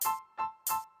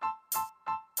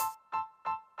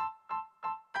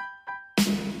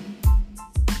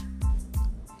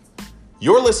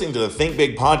You're listening to the Think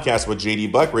Big podcast with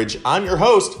JD Buckridge. I'm your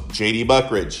host, JD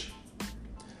Buckridge.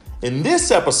 In this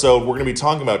episode, we're going to be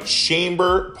talking about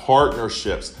chamber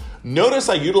partnerships. Notice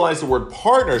I utilize the word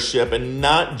partnership and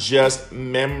not just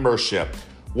membership.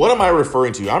 What am I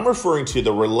referring to? I'm referring to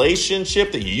the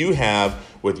relationship that you have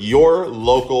with your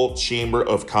local chamber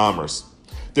of commerce.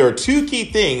 There are two key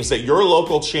things that your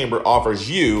local chamber offers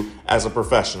you as a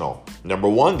professional. Number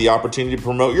one, the opportunity to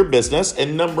promote your business.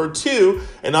 And number two,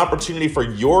 an opportunity for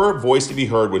your voice to be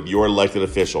heard with your elected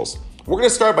officials. We're going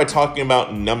to start by talking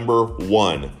about number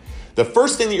one. The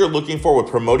first thing that you're looking for with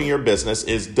promoting your business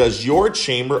is, does your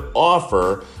chamber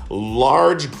offer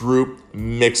large group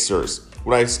mixers?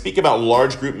 When I speak about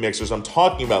large group mixers, I'm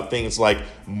talking about things like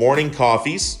morning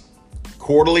coffees,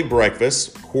 quarterly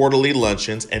breakfasts, quarterly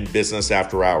luncheons, and business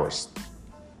after hours.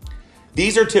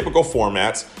 These are typical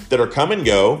formats that are come and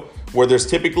go, where there's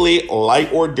typically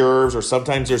light hors d'oeuvres or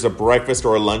sometimes there's a breakfast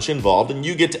or a lunch involved, and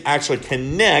you get to actually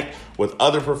connect with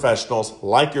other professionals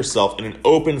like yourself in an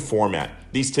open format.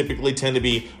 These typically tend to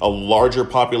be a larger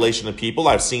population of people.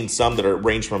 I've seen some that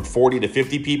range from 40 to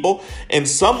 50 people, and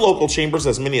some local chambers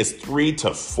as many as 300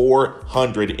 to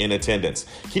 400 in attendance.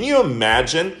 Can you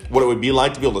imagine what it would be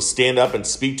like to be able to stand up and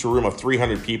speak to a room of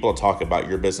 300 people and talk about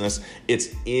your business? It's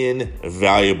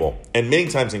invaluable, and many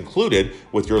times included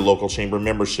with your local chamber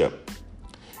membership.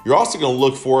 You're also going to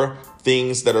look for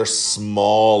things that are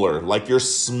smaller, like your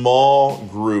small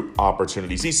group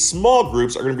opportunities. These small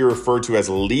groups are going to be referred to as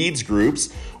leads groups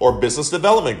or business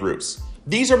development groups.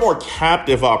 These are more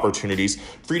captive opportunities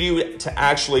for you to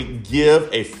actually give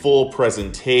a full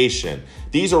presentation.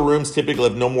 These are rooms typically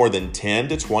of no more than 10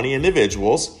 to 20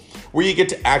 individuals where you get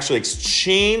to actually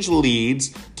exchange leads,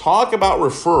 talk about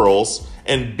referrals,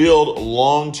 and build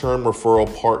long-term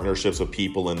referral partnerships with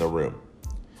people in the room.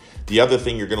 The other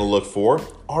thing you're going to look for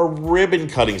are ribbon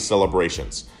cutting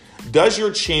celebrations. Does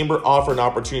your chamber offer an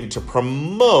opportunity to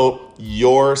promote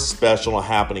your special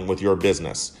happening with your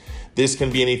business? This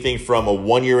can be anything from a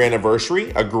 1-year anniversary,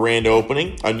 a grand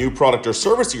opening, a new product or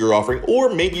service that you're offering,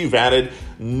 or maybe you've added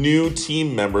new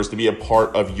team members to be a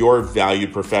part of your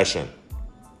valued profession.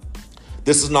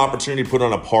 This is an opportunity to put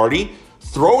on a party,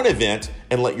 throw an event,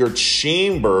 and let your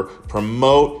chamber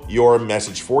promote your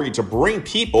message for you to bring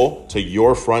people to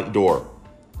your front door.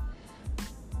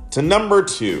 To number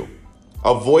two,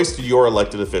 a voice to your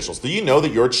elected officials. Do you know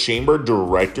that your chamber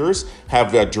directors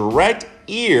have a direct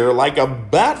ear, like a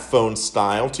bat phone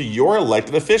style, to your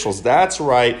elected officials? That's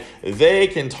right. They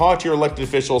can talk to your elected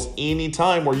officials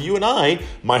anytime, where you and I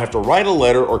might have to write a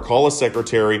letter or call a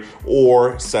secretary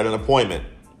or set an appointment.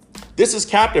 This is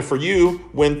captive for you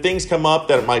when things come up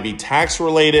that it might be tax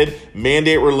related,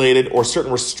 mandate related, or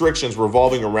certain restrictions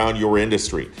revolving around your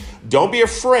industry. Don't be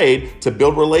afraid to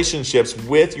build relationships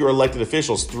with your elected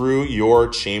officials through your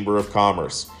Chamber of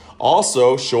Commerce.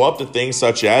 Also, show up to things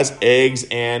such as Eggs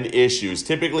and Issues.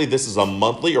 Typically, this is a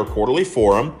monthly or quarterly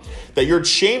forum that your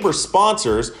chamber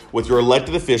sponsors with your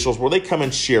elected officials, where they come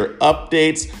and share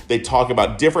updates. They talk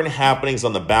about different happenings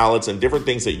on the ballots and different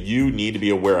things that you need to be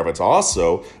aware of. It's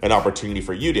also an opportunity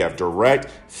for you to have direct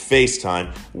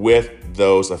FaceTime with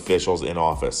those officials in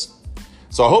office.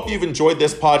 So I hope you've enjoyed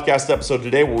this podcast episode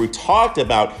today, where we talked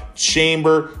about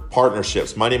chamber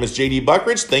partnerships. My name is JD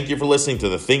Buckridge. Thank you for listening to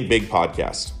the Think Big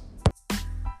podcast.